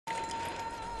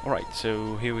Alright,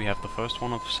 so here we have the first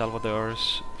one of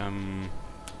Salvador's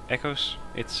echoes.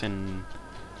 It's in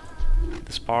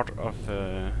this part of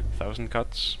Thousand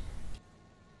Cuts.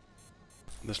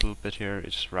 This little bit here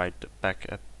is right back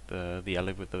at the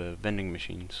alley with the vending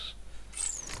machines.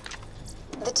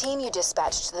 The team you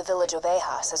dispatched to the village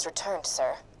Ovejas has returned,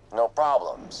 sir. No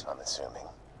problems, I'm assuming.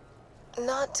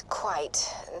 Not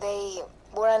quite. They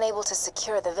were unable to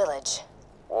secure the village.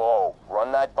 Whoa,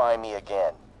 run that by me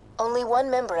again. Only one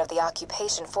member of the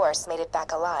occupation force made it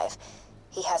back alive.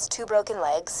 He has 2 broken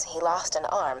legs, he lost an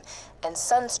arm, and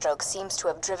sunstroke seems to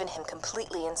have driven him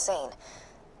completely insane.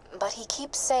 But he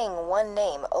keeps saying one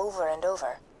name over and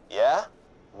over. Yeah?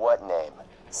 What name?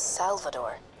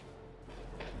 Salvador.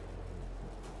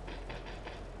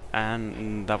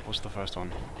 And that was the first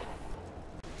one.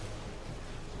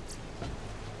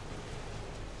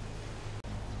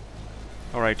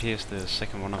 Alright, here's the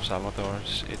second one of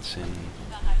Salvador's. It's in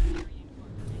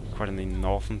quite in the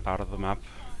northern part of the map.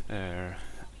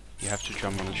 You have to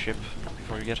jump on a ship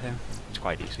before you get here. It's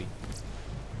quite easy.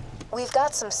 We've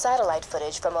got some satellite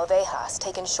footage from Ovejas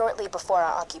taken shortly before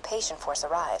our occupation force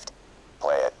arrived.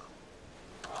 Play it.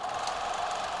 Kill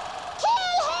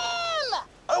him!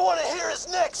 I want to hear his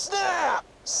neck snap!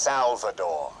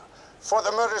 Salvador. For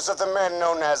the murders of the men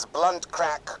known as Blunt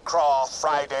Crack, Craw,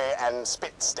 Friday, and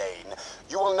Spitstain,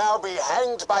 you will now be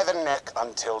hanged by the neck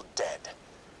until dead.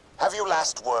 Have you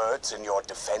last words in your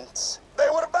defense? They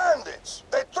were bandits!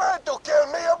 They tried to kill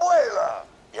mi abuela!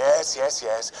 Yes, yes,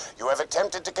 yes. You have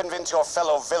attempted to convince your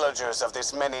fellow villagers of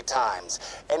this many times.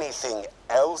 Anything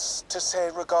else to say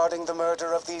regarding the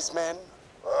murder of these men?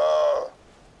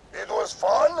 It was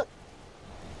fun?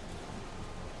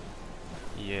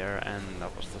 Yeah, and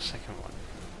that was the second one.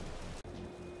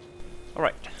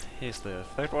 Alright, here's the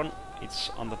third one.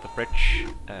 It's under the bridge.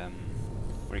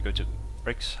 Where you go to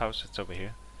Brick's house, it's over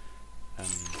here.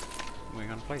 We're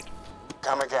gonna play it.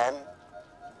 Come again?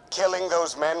 Killing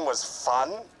those men was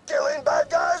fun? Killing bad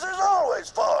guys is always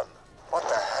fun! What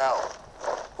the hell?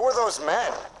 Who are those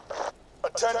men?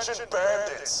 Attention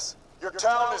bandits! Your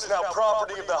town is now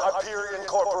property of the Hyperion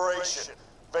Corporation.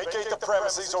 Vacate the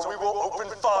premises or we will open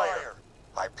fire!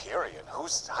 Hyperion?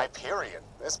 Who's Hyperion?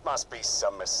 This must be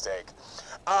some mistake.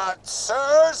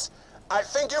 Sirs? I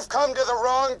think you've come to the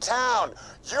wrong town.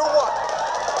 You want...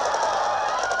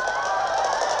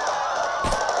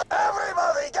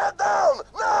 Everybody get down!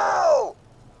 Now!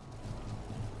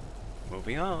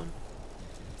 Moving on.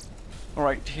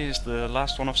 Alright, here's the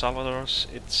last one of Salvador's.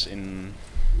 It's in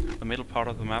the middle part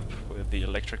of the map where the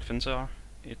electric fins are.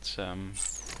 It's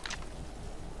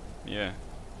yeah,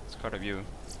 it's quite a view.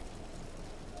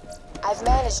 I've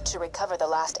managed to recover the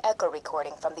last echo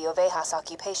recording from the Ovejas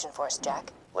occupation force,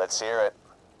 Jack. Let's hear it.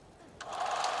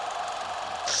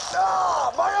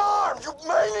 Ah, my arm, you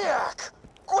maniac!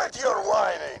 Quit your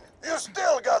whining! You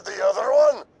still got the other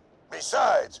one!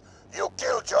 Besides, you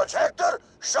killed Judge Hector,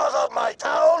 shut up my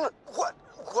town? What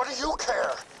do you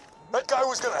care? That guy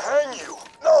was gonna hang you.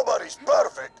 Nobody's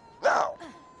perfect. Now,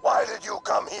 why did you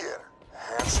come here?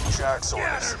 Handsome Jack's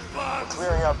orders. We're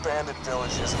clearing out bandit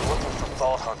villages and looking for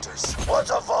vault hunters.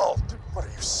 What's a vault? What are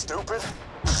you, stupid?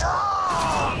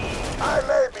 Ah! I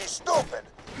may be stupid,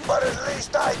 but at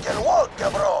least I can walk,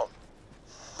 cabron.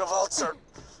 The vaults are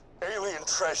alien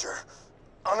treasure.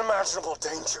 Unimaginable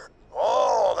danger.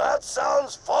 Oh, that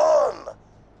sounds fun!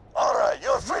 Alright,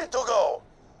 you're free to go.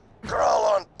 Crawl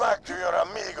on back to your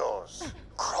amigos.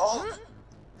 Crawl?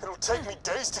 It'll take me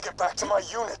days to get back to my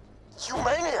unit. You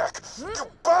maniac! You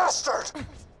bastard!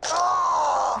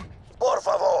 Ah! Por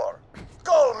favor,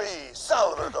 call me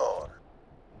Salvador.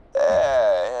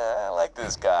 Yeah, I like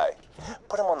this guy.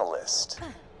 Put him on the list.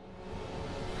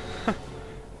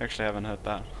 Actually, I haven't heard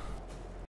that.